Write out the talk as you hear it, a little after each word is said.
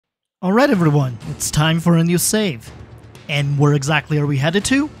Alright everyone, it's time for a new save. And where exactly are we headed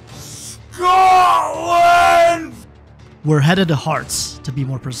to? Scotland! We're headed to Hearts, to be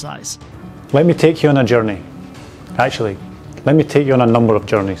more precise. Let me take you on a journey. Actually, let me take you on a number of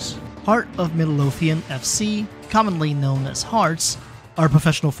journeys. Heart of Midlothian FC, commonly known as Hearts, are a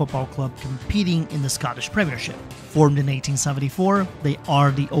professional football club competing in the Scottish Premiership. Formed in 1874, they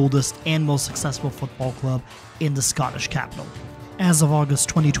are the oldest and most successful football club in the Scottish capital. As of August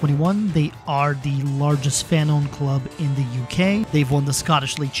 2021, they are the largest fan-owned club in the UK. They've won the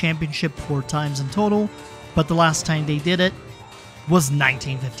Scottish League Championship 4 times in total, but the last time they did it was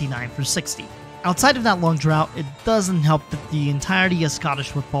 1959-60. Outside of that long drought, it doesn't help that the entirety of Scottish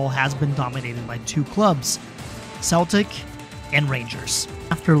football has been dominated by 2 clubs, Celtic and Rangers.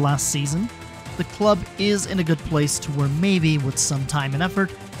 After last season, the club is in a good place to where maybe with some time and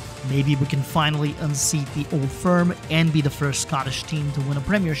effort, maybe we can finally unseat the old firm and be the first Scottish team to win a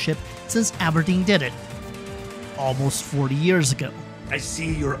premiership since Aberdeen did it, almost 40 years ago. I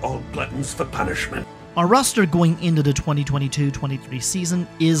see you're all gluttons for punishment. Our roster going into the 2022-23 season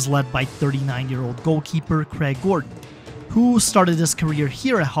is led by 39-year-old goalkeeper Craig Gordon, who started his career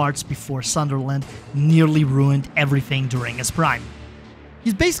here at Hearts before Sunderland nearly ruined everything during his prime.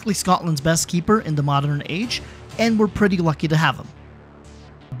 He's basically Scotland's best keeper in the modern age, and we're pretty lucky to have him.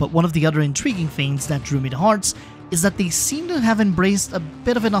 But one of the other intriguing things that drew me to Hearts is that they seem to have embraced a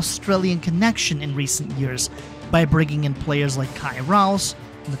bit of an Australian connection in recent years by bringing in players like Kai Rouse,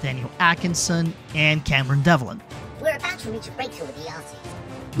 Nathaniel Atkinson, and Cameron Devlin. We're about to reach a breakthrough with the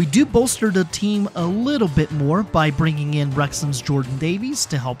Aussies. We do bolster the team a little bit more by bringing in Wrexham's Jordan Davies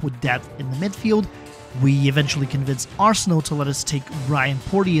to help with depth in the midfield. We eventually convinced Arsenal to let us take Ryan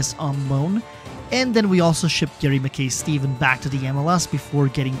Porteous on loan, and then we also shipped Gary McKay-Steven back to the MLS before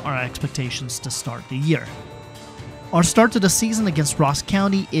getting our expectations to start the year. Our start to the season against Ross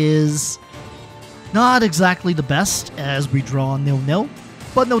County is not exactly the best, as we draw 0-0,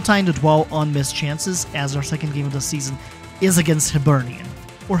 but no time to dwell on missed chances, as our second game of the season is against Hibernian,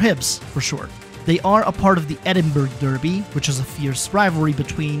 or Hibs for short. They are a part of the Edinburgh Derby, which is a fierce rivalry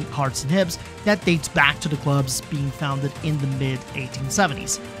between Hearts and Hibs that dates back to the clubs being founded in the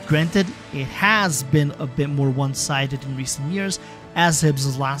mid-1870s. Granted, it has been a bit more one-sided in recent years, as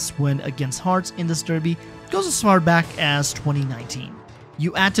Hibs' last win against Hearts in this derby goes as far back as 2019.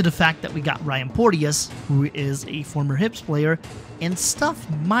 You add to the fact that we got Ryan Porteous, who is a former Hibs player, and stuff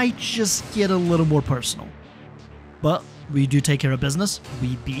might just get a little more personal. But we do take care of business.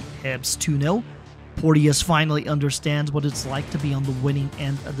 We beat Hibs 2-0. Porteous finally understands what it's like to be on the winning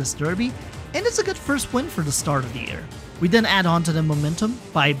end of this derby, and it's a good first win for the start of the year. We then add on to the momentum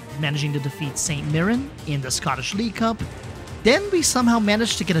by managing to defeat St Mirren in the Scottish League Cup. Then we somehow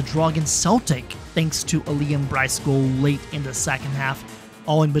managed to get a draw against Celtic, thanks to a Liam Bryce goal late in the second half,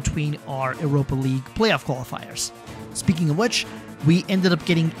 all in between our Europa League playoff qualifiers. Speaking of which, we ended up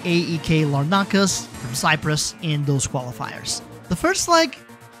getting AEK Larnakas from Cyprus in those qualifiers. The first leg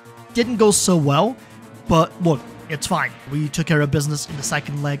didn't go so well, but look, it's fine. We took care of business in the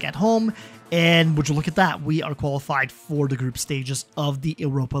second leg at home, and would you look at that, we are qualified for the group stages of the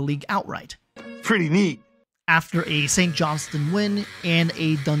Europa League outright. Pretty neat. After a St. Johnstone win and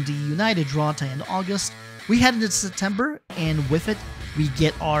a Dundee United draw to end August, we head into September, and with it, we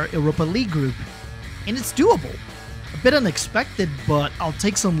get our Europa League group, and it's doable. A bit unexpected, but I'll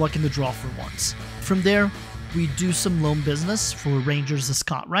take some luck in the draw for once. From there, we do some loan business for Rangers'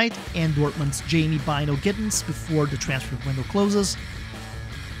 Scott Wright and Dortmund's Jamie Bino Gittens before the transfer window closes.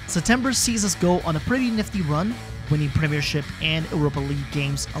 September sees us go on a pretty nifty run, winning Premiership and Europa League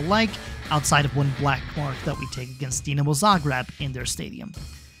games alike, outside of one black mark that we take against Dinamo Zagreb in their stadium.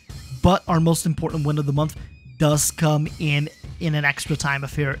 But our most important win of the month does come in an extra time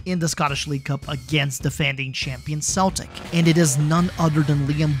affair in the Scottish League Cup against defending champion Celtic. And it is none other than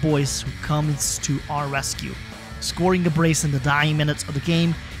Liam Boyce who comes to our rescue, scoring a brace in the dying minutes of the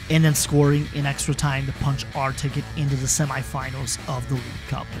game and then scoring in extra time to punch our ticket into the semifinals of the League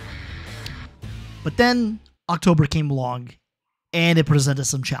Cup. But then October came along and it presented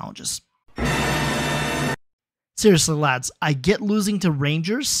some challenges. Seriously lads, I get losing to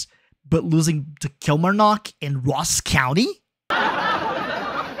Rangers, but losing to Kilmarnock and Ross County?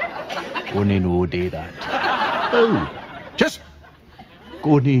 Gonna no do that. Oh, just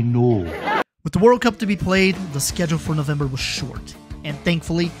gonna no. With the World Cup to be played, the schedule for November was short, and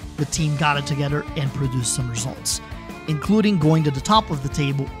thankfully, the team got it together and produced some results, including going to the top of the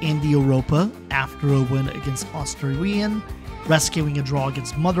table in the Europa after a win against Australian, rescuing a draw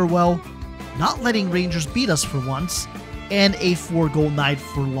against Motherwell, not letting Rangers beat us for once, and a 4-goal night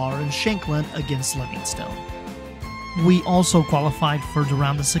for Lauren Shankland against Livingstone. We also qualified for the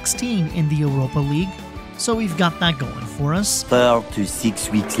round of 16 in the Europa League, so we've got that going for us. 4 to 6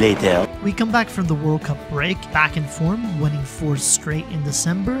 weeks later. We come back from the World Cup break, back in form, winning 4 straight in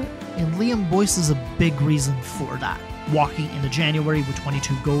December, and Liam Boyce is a big reason for that, walking into January with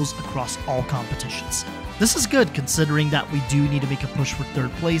 22 goals across all competitions. This is good considering that we do need to make a push for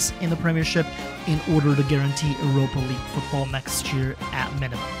 3rd place in the Premiership in order to guarantee Europa League football next year at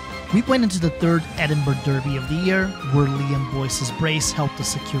minimum. We went into the 3rd Edinburgh Derby of the year, where Liam Boyce's brace helped us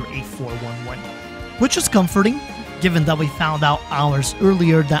secure a 4-1 win, which is comforting, given that we found out hours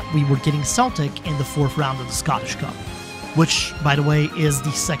earlier that we were getting Celtic in the 4th round of the Scottish Cup, which, by the way, is the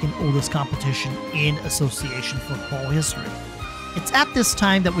 2nd oldest competition in association football history. It's at this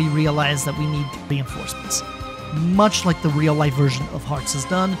time that we realize that we need reinforcements. Much like the real-life version of Hearts has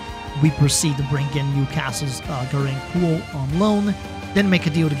done, we proceed to bring in Newcastle's Geraint Poole on loan, then make a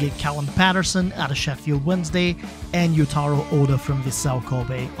deal to get Callum Patterson out of Sheffield Wednesday and Yutaro Oda from Vissel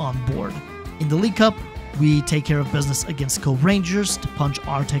Kobe on board. In the League Cup, we take care of business against Celtic Rangers to punch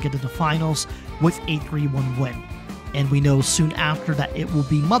our ticket to the finals with a 3-1 win. And we know soon after that it will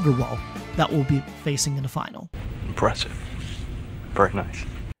be Motherwell that will be facing in the final. Impressive. Very nice.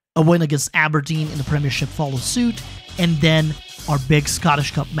 A win against Aberdeen in the Premiership follows suit, and then our big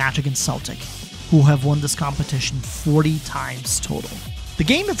Scottish Cup match against Celtic, who have won this competition 40 times total. The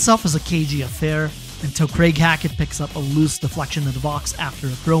game itself is a cagey affair until Craig Hackett picks up a loose deflection in the box after a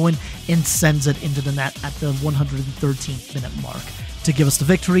throw-in and sends it into the net at the 113th minute mark to give us the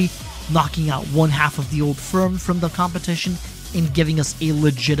victory, knocking out one half of the Old Firm from the competition and giving us a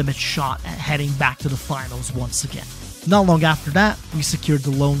legitimate shot at heading back to the finals once again. Not long after that, we secured the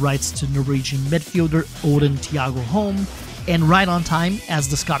loan rights to Norwegian midfielder Odin Thiago Holm, and right on time as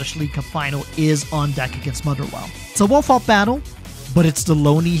the Scottish League Cup final is on deck against Motherwell. It's a well-fought battle, but it's the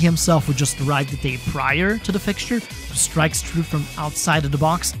loanee himself who just arrived the day prior to the fixture who strikes true from outside of the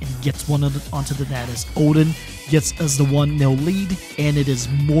box and gets one onto the net as Odin gets us the 1-0 lead, and it is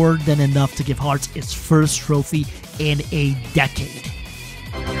more than enough to give Hearts its first trophy in a decade.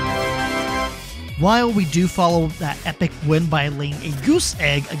 While we do follow that epic win by laying a goose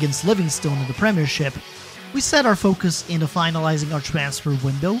egg against Livingston in the Premiership, we set our focus into finalizing our transfer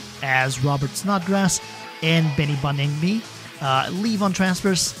window as Robert Snodgrass and Benny Baningme leave on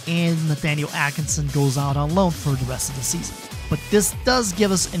transfers and Nathaniel Atkinson goes out on loan for the rest of the season. But this does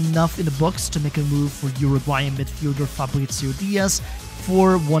give us enough in the books to make a move for Uruguayan midfielder Fabrizio Diaz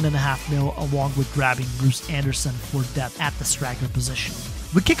for $1.5 million, along with grabbing Bruce Anderson for depth at the striker position.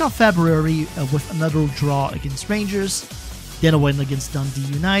 We kick off February with another draw against Rangers, then a win against Dundee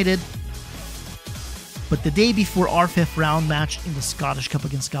United. But the day before our 5th round match in the Scottish Cup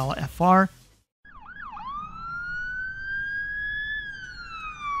against Gala FR,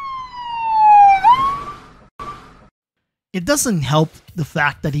 it doesn't help the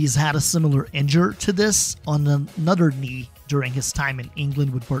fact that he's had a similar injury to this on another knee during his time in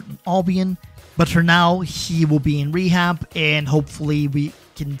England with Burton Albion. But for now, he will be in rehab, and hopefully we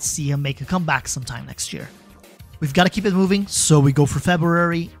can see him make a comeback sometime next year. We've got to keep it moving, so we go for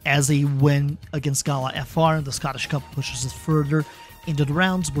February as a win against Gala FR, and the Scottish Cup pushes us further into the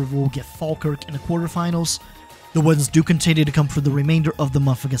rounds where we'll get Falkirk in the quarterfinals. The wins do continue to come for the remainder of the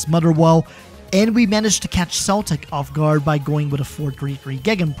month against Motherwell, and we managed to catch Celtic off guard by going with a 4-3-3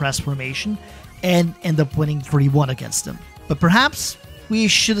 gegenpress formation and end up winning 3-1 against them. But perhaps we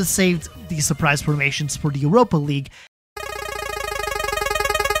should have saved these surprise formations for the Europa League.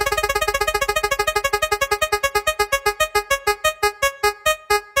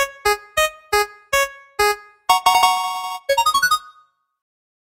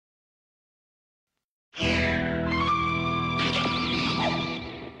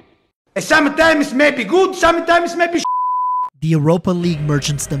 Sometimes may be good, sometimes may be The Europa League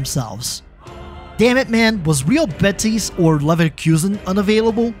merchants themselves. Damn it, man, was Real Betis or Leverkusen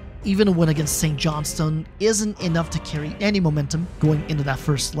unavailable? Even a win against St. Johnstone isn't enough to carry any momentum going into that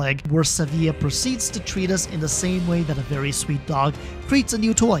first leg, where Sevilla proceeds to treat us in the same way that a very sweet dog treats a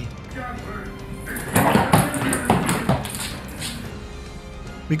new toy.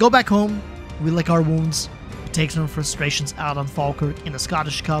 We go back home, we lick our wounds, we take some frustrations out on Falkirk in the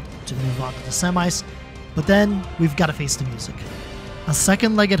Scottish Cup to move on to the semis, but then we've got to face the music. A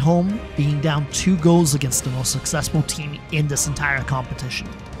second leg at home, being down 2 goals against the most successful team in this entire competition.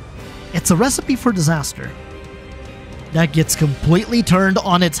 It's a recipe for disaster. That gets completely turned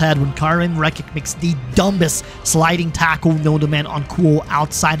on its head when Karim Rekic makes the dumbest sliding tackle known to man on Kuhl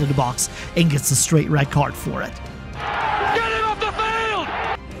outside of the box and gets a straight red card for it. Get him off the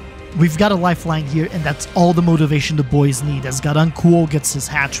field! We've got a lifeline here, and that's all the motivation the boys need, as Garan Kuhl gets his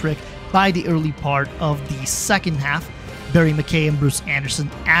hat trick By the early part of the second half, Barry McKay and Bruce Anderson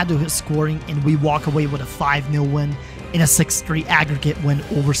add to his scoring, and we walk away with a 5-0 win in a 6-3 aggregate win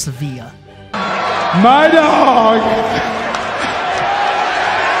over Sevilla. My dog!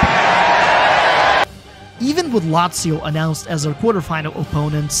 Even with Lazio announced as our quarterfinal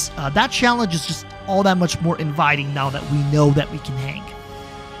opponents, that challenge is just all that much more inviting now that we know that we can hang.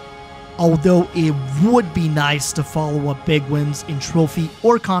 Although it would be nice to follow up big wins in trophy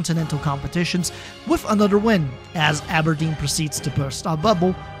or continental competitions with another win, as Aberdeen proceeds to burst our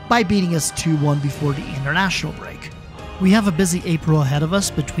bubble by beating us 2-1 before the international break. We have a busy April ahead of us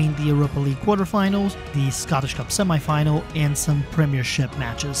between the Europa League quarterfinals, the Scottish Cup semi-final, and some Premiership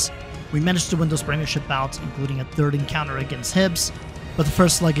matches. We managed to win those Premiership bouts, including a third encounter against Hibs, but the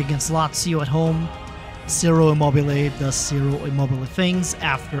first leg against Lazio at home, Tsuneo Imahori does Tsuneo Imahori things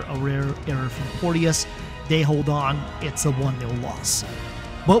after a rare error from Porteous. They hold on, it's a 1-0 loss.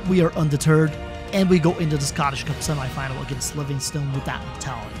 But we are undeterred, and we go into the Scottish Cup semi-final against Livingston with that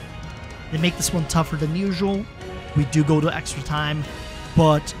mentality. They make this one tougher than usual. We do go to extra time,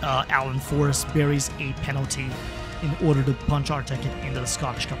 but Alan Forrest buries a penalty in order to punch our ticket into the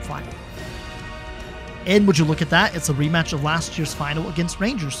Scottish Cup final. And would you look at that, it's a rematch of last year's final against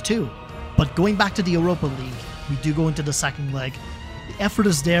Rangers too. But going back to the Europa League, we do go into the second leg. The effort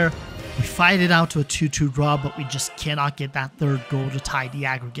is there. We fight it out to a 2-2 draw, but we just cannot get that third goal to tie the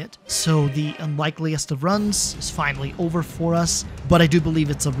aggregate. So the unlikeliest of runs is finally over for us, but I do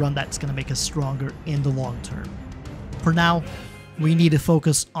believe it's a run that's going to make us stronger in the long term. For now, we need to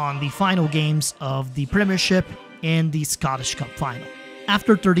focus on the final games of the Premiership and the Scottish Cup final.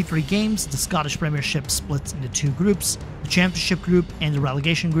 After 33 games, the Scottish Premiership splits into two groups, the Championship group and the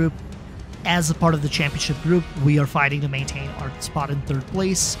Relegation group. As a part of the Championship group, we are fighting to maintain our spot in third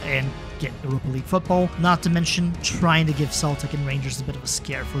place and get Europa League football, not to mention trying to give Celtic and Rangers a bit of a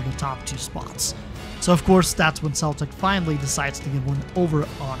scare for the top two spots. So of course, that's when Celtic finally decides to give one over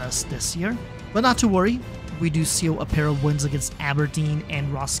on us this year. But not to worry, we do seal a pair of wins against Aberdeen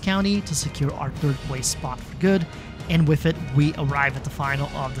and Ross County to secure our third place spot for good, and with it, we arrive at the final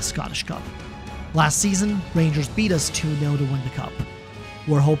of the Scottish Cup. Last season, Rangers beat us 2-0 to win the cup.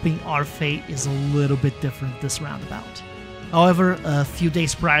 We're hoping our fate is a little bit different this roundabout. However, a few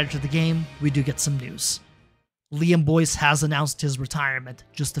days prior to the game, we do get some news. Liam Boyce has announced his retirement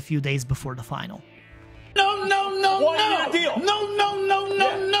just a few days before the final. No, no, no, no! Deal. No, no, no,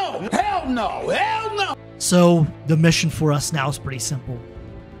 no, no! Hell no! Hell no! So, the mission for us now is pretty simple.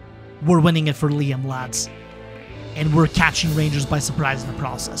 We're winning it for Liam, lads. And we're catching Rangers by surprise in the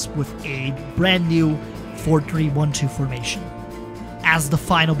process with a brand new 4-3-1-2 formation. As the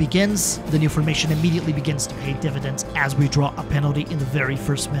final begins, the new formation immediately begins to pay dividends as we draw a penalty in the very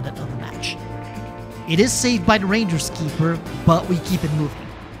first minute of the match. It is saved by the Rangers keeper, but we keep it moving,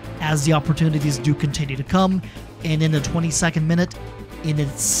 as the opportunities do continue to come, and in the 22nd minute, it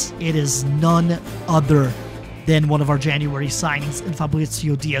is none other than one of our January signings in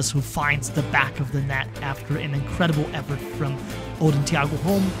Fabrizio Diaz, who finds the back of the net after an incredible effort from Odin Thiago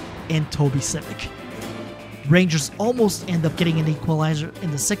Holm and Toby Civic. Rangers almost end up getting an equalizer in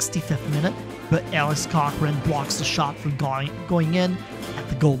the 65th minute, but Alex Cochran blocks the shot from going in at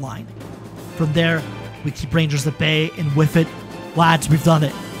the goal line. From there, we keep Rangers at bay, and with it, lads, we've done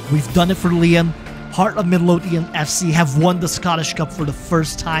it. We've done it for Liam. Heart of Midlothian FC have won the Scottish Cup for the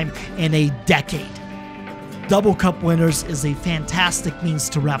first time in a decade. Double Cup winners is a fantastic means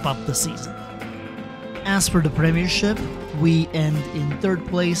to wrap up the season. As for the Premiership, we end in third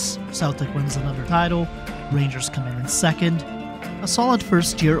place, Celtic wins another title, Rangers come in second. A solid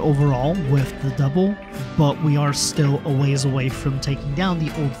first year overall with the double, but we are still a ways away from taking down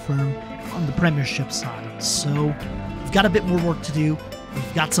the old firm on the Premiership side. So we've got a bit more work to do,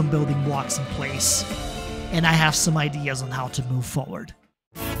 we've got some building blocks in place, and I have some ideas on how to move forward.